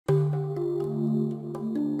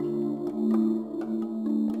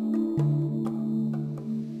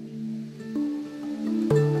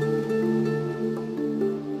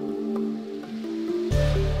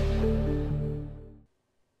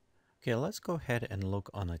let's go ahead and look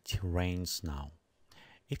on the terrains now.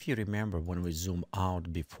 If you remember, when we zoom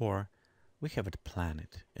out before, we have a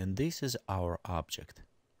planet, and this is our object.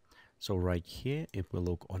 So right here, if we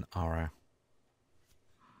look on our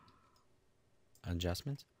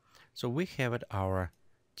adjustments, so we have it our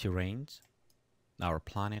terrains, our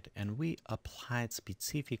planet, and we applied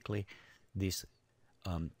specifically this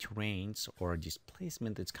terrains or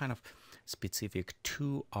displacement. It's kind of specific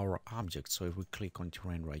to our object. So if we click on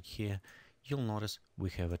terrain right here, you'll notice we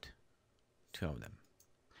have it, two of them.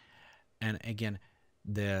 And again,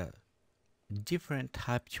 the different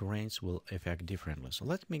type terrains will affect differently. So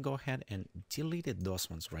let me go ahead and delete those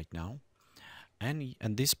ones right now. And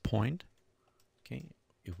at this point, okay,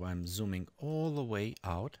 if I'm zooming all the way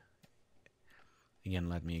out, again,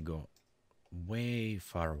 let me go way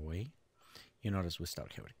far away. You notice we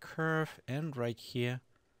start having a curve, and right here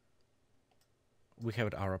we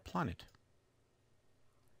have our planet.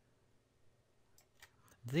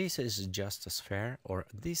 This is just a sphere, or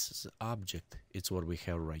this is object. It's what we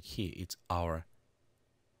have right here. It's our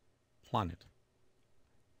planet.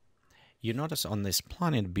 You notice on this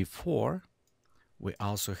planet before, we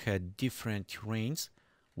also had different terrains,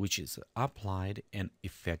 which is applied and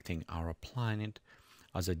affecting our planet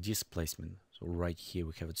as a displacement. So right here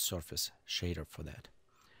we have a surface shader for that.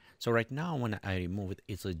 So right now when I remove it,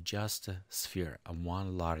 it's just a sphere, a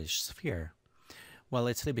one large sphere. Well,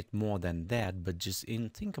 it's a little bit more than that, but just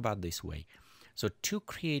think about this way. So to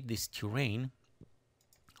create this terrain,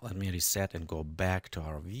 let me reset and go back to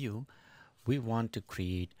our view. We want to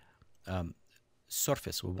create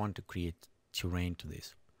surface. We want to create terrain to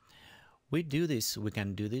this. We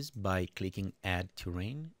can do this by clicking add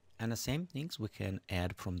terrain, and the same things we can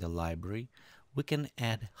add from the library. We can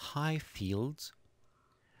add high fields,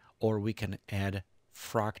 or we can add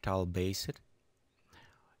fractal based,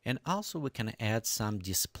 and also we can add some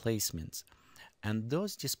displacements, and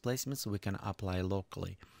those displacements we can apply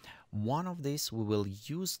locally. One of these, we will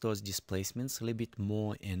use those displacements a little bit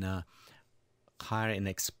more in a higher in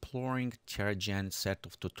exploring Terragen set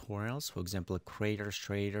of tutorials. For example, crater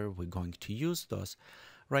shader, we're going to use those.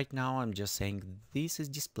 Right now I'm just saying this is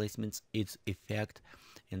displacements, its effect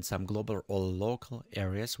in some global or local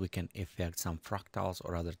areas. We can affect some fractals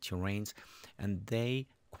or other terrains, and they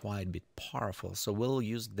quite a bit powerful, so we'll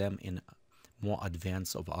use them in more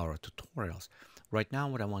advanced of our tutorials. Right now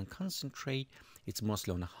what I want to concentrate, it's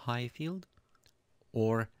mostly on a high field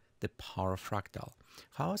or the power fractal.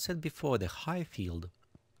 How I said before, the high field,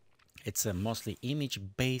 it's a mostly image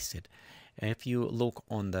based. If you look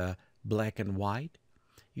on the black and white,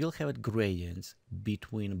 you'll have gradients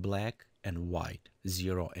between black and white,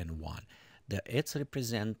 0 and 1.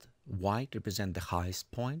 White represent the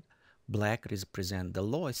highest point, black represent the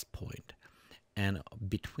lowest point, and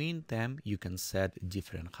between them you can set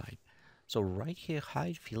different height. So right here,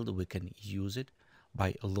 height field, we can use it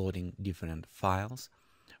by loading different files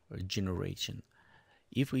or generation.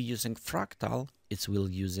 If we're using fractal, it's will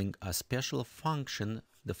using a special function,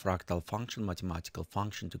 the fractal function, mathematical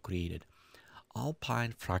function, to create it.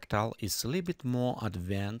 Alpine fractal is a little bit more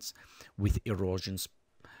advanced with erosions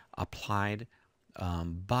applied,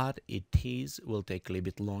 but it will take a little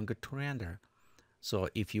bit longer to render. So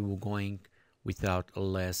if you were going without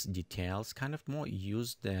less details, kind of more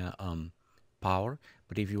use the power,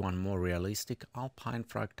 but if you want more realistic, Alpine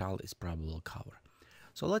fractal is probably will cover.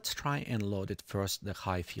 So let's try and load it first, the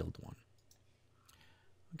high field one.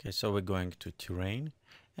 Okay, so we're going to terrain,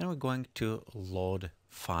 and we're going to load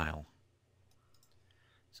file.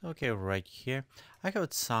 So okay, right here I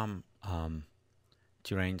got some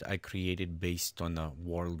terrains I created based on the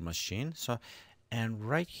world machine. So, and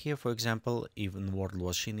right here, for example, even world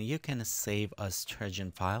machine, you can save as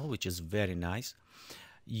Terragen file, which is very nice.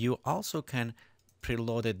 You also can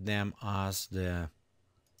preloaded them as the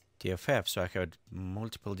TFF. So I had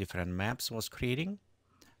multiple different maps was creating,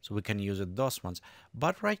 so we can use those ones.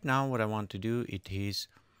 But right now what I want to do, it is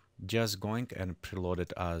just going and preload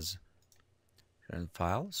it as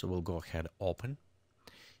file. So we'll go ahead, open.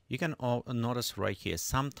 You can notice right here,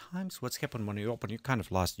 sometimes what's happened when you open, you kind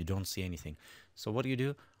of lost, you don't see anything. So what do you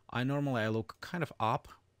do? I look kind of up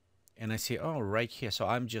and I see, oh, right here. So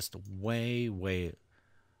I'm just way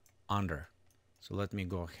under. So let me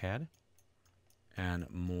go ahead and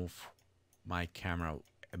move my camera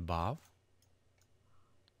above.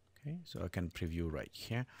 Okay, so I can preview right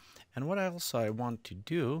here. And what else I want to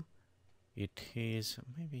do, it is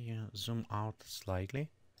maybe zoom out slightly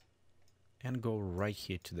and go right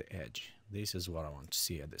here to the edge. This is what I want to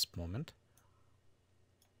see at this moment.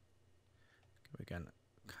 We can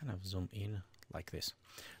kind of zoom in like this.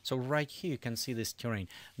 So right here you can see this terrain.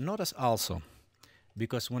 Notice also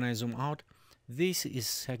because when I zoom out, this is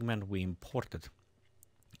segment we imported.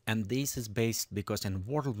 And this is based because in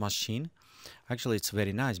World Machine, actually it's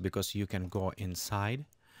very nice because you can go inside,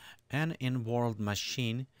 and in World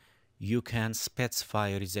Machine you can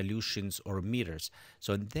specify resolutions or meters,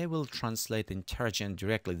 so they will translate in Terragen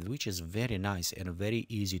directly, which is very nice and very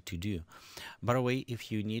easy to do. By the way,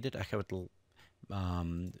 if you need it, I have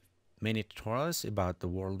many tutorials about the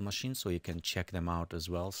World Machine, so you can check them out as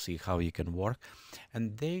well, see how you can work.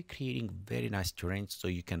 And they're creating very nice terrains, so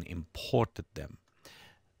you can import them.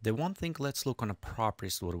 The one thing, let's look on the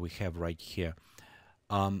properties what we have right here.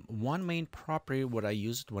 One main property what I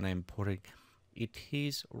used when I imported it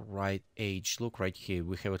is right edge. Look right here,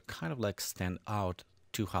 we have it kind of like stand out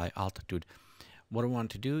too high altitude. What I want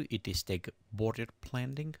to do it is take border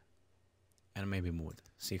blending and maybe move it.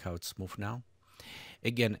 See how it's smooth now?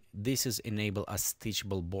 Again, this is enable as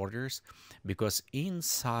stitchable borders, because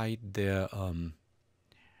inside the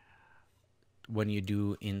when you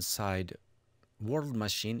do inside World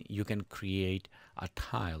Machine, you can create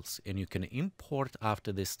tiles, and you can import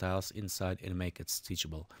after these tiles inside and make it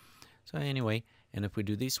stitchable. So anyway, and if we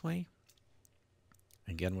do this way,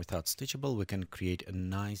 again without stitchable, we can create a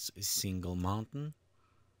nice single mountain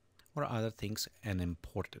or other things and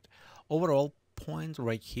import it. Overall point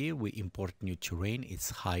right here, we import new terrain. It's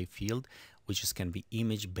high field, which is can be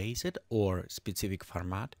image based or specific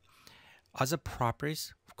format. Other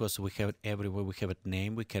properties, of course, we have it everywhere. We have it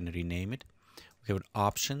name, we can rename it. We have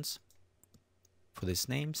options for these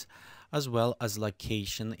names, as well as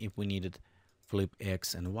location if we needed flip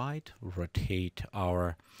X and Y, rotate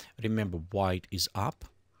our, remember white is up.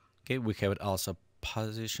 Okay, we have it also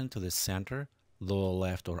position to the center, lower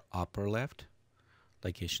left or upper left,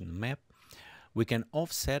 location map. We can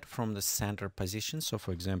offset from the center position. So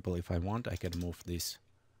for example, if I want, I can move this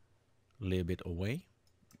a little bit away.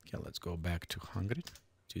 Okay, let's go back to 100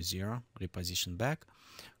 to 0, reposition back.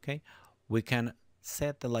 Okay, we can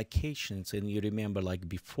set the locations, and you remember like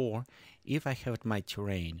before, if I have my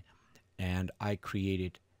terrain and I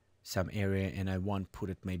created some area and I want to put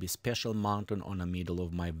it maybe special mountain on the middle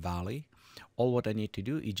of my valley, all what I need to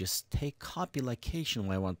do is just take copy location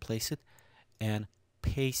where I want to place it and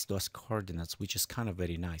paste those coordinates, which is kind of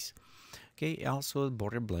very nice. Okay, also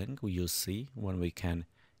border blend we use C when we can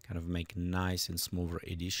kind of make nice and smoother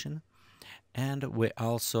edition, and we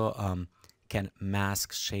also can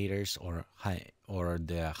mask shaders or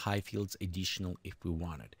the high fields additional if we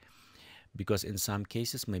want it, because in some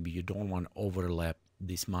cases maybe you don't want to overlap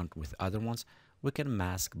this mount with other ones. We can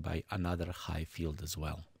mask by another high field as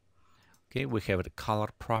well. Okay, we have the color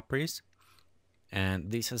properties,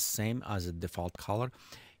 and this is same as a default color.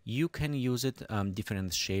 You can use it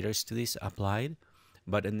different shaders to this applied,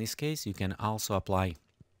 but in this case you can also apply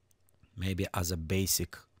maybe as a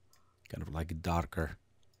basic kind of like darker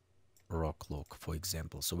rock look, for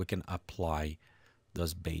example. So we can apply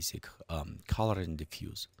those basic color and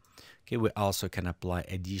diffuse. Okay, we also can apply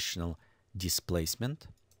additional displacement,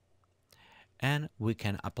 and we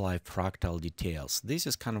can apply fractal details. This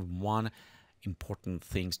is kind of one important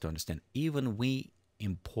things to understand. Even we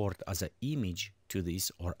import as an image to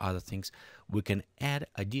this or other things, we can add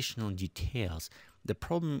additional details. The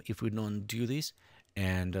problem if we don't do this,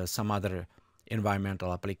 and some other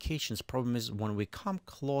environmental applications, problem is when we come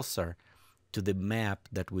closer to the map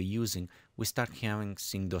that we're using, we start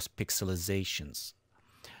seeing those pixelizations.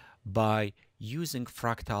 By using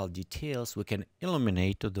fractal details, we can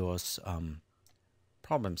eliminate those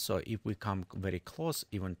problems. So if we come very close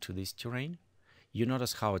even to this terrain, you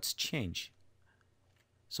notice how it's changed.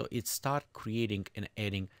 So it start creating and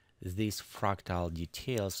adding these fractal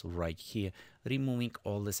details right here, removing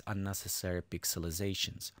all these unnecessary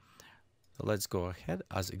pixelizations. So let's go ahead.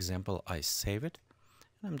 As example, I save it.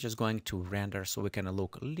 I'm just going to render so we can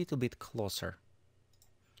look a little bit closer.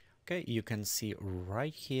 Okay, you can see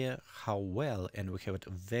right here how well, and we have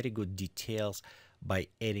very good details by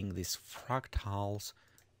adding these fractals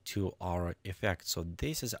to our effect. So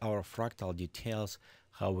this is our fractal details,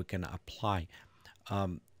 how we can apply.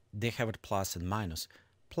 They have it plus and minus.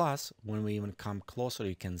 Plus, when we even come closer,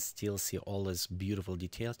 you can still see all these beautiful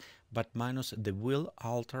details, but minus, they will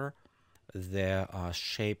alter the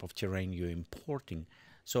shape of terrain you're importing.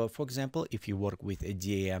 So for example, if you work with a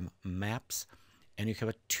DAM maps and you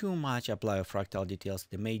have too much apply of fractal details,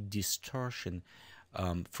 they may distortion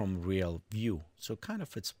from real view. So kind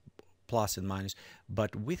of it's plus and minus,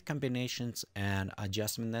 but with combinations and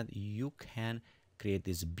adjustment that you can create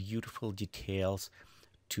these beautiful details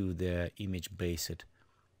to the image based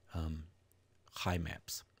high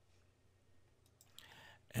maps.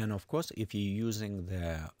 And of course, if you're using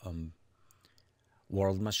the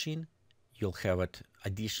World Machine, you'll have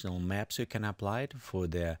additional maps you can apply it for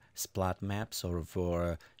the splat maps or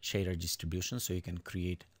for shader distribution, so you can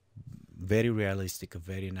create very realistic,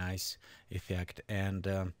 very nice effect.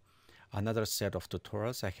 And another set of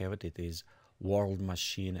tutorials I have it is World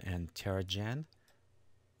Machine and Terragen,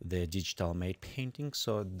 the digital matte painting.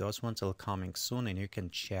 So those ones are coming soon, and you can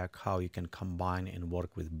check how you can combine and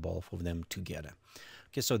work with both of them together.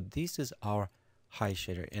 Okay, so this is our high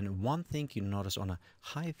shader, and one thing you notice on a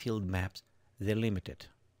high field maps, they're limited.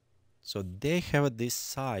 So they have this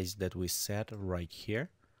size that we set right here,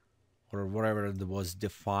 or whatever it was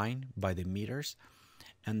defined by the meters,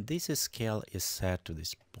 and this scale is set to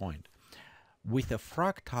this point. With a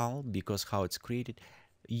fractal, because how it's created,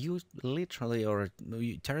 you literally, or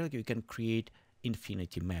theoretically, you can create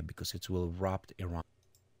infinity map because it will wrap around.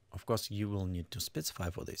 Of course, you will need to specify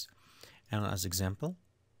for this. And as example,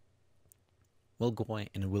 we'll go in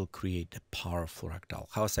and we'll create a power fractal.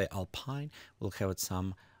 How I say alpine, we'll have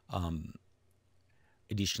some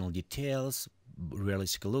additional details,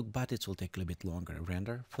 realistic look, but it will take a little bit longer to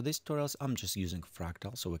render. For these tutorials, I'm just using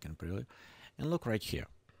fractal, so we can preview. And look right here.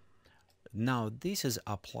 Now this is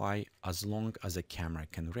apply as long as a camera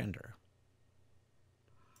can render.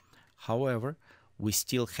 However, we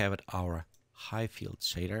still have our high field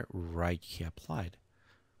shader right here applied.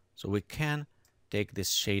 So we can take this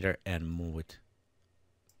shader and move it,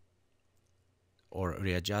 or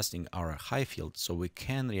readjusting our high field, so we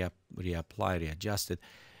can reapply, readjust it,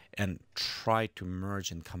 and try to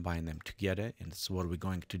merge and combine them together. And that's what we're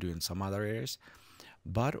going to do in some other areas.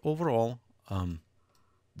 But overall,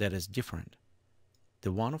 that is different.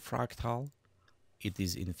 The one fractal, it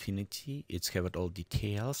is infinity, it's have all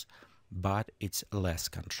details, but it's less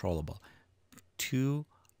controllable. To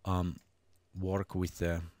work with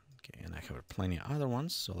the, okay, and I have plenty of other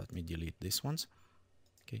ones, so let me delete these ones.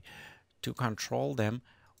 Okay, to control them,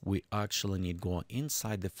 we actually need to go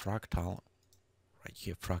inside the fractal, right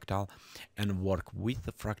here, fractal, and work with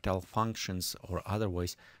the fractal functions or other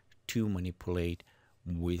ways to manipulate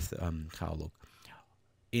with how look.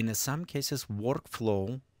 In some cases,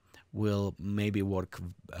 workflow will maybe work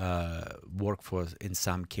for in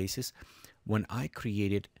some cases. When I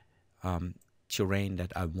created terrain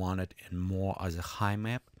that I wanted and more as a high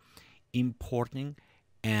map, importing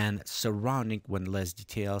and surrounding when less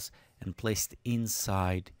details and placed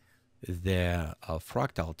inside the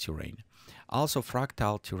fractal terrain. Also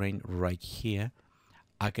fractal terrain right here,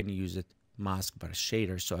 I can use it mask bar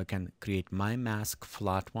shader, so I can create my mask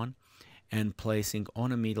flat one and placing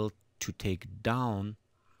on a middle to take down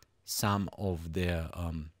some of the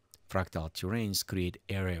fractal terrains, create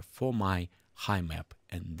area for my high map,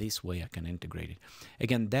 and this way I can integrate it.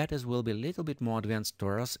 Again, that will be a little bit more advanced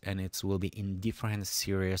tutorials, and it will be in different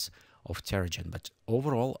series of Terragen, but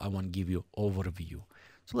overall I want to give you overview.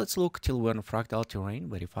 So let's look till we're on fractal terrain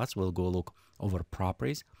very fast. We'll go look over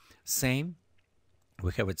properties. Same,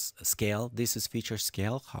 we have its scale. This is feature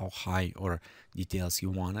scale, how high or details you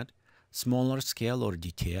want it. Smaller scale or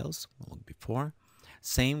details, look before.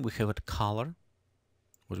 Same, we have a color,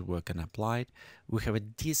 which we can apply it. We have a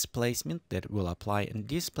displacement that will apply, and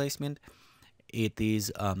displacement, it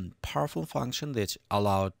is powerful function that's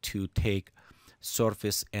allowed to take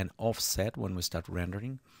surface and offset when we start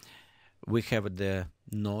rendering. We have the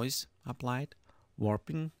noise applied,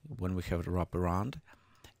 warping when we have it wrap around,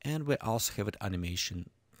 and we also have an animation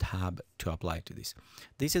tab to apply to this.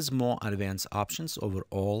 This is more advanced options.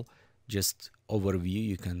 Overall, just overview,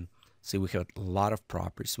 you can see we have a lot of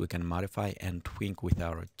properties we can modify and tweak with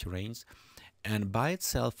our terrains. And by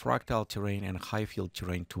itself, fractal terrain and high field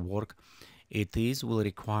terrain to work, will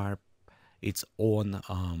require its own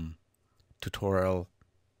tutorial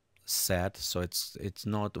set. So it's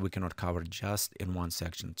not, we cannot cover just in one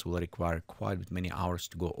section. It will require quite many hours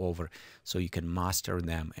to go over, so you can master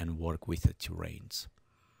them and work with the terrains.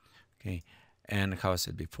 Okay, and how I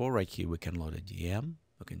said before, right here we can load a DM.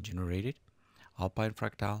 We can generate it, alpine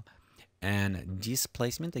fractal, and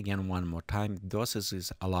displacement. Again, one more time, those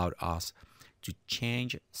is allowed us to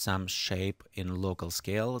change some shape in local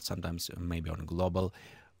scale, sometimes maybe on global,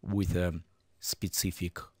 with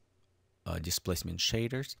specific displacement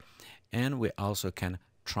shaders, and we also can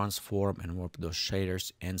transform and warp those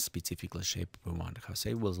shaders and specifically shape we want. How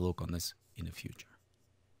say we'll look on this in the future.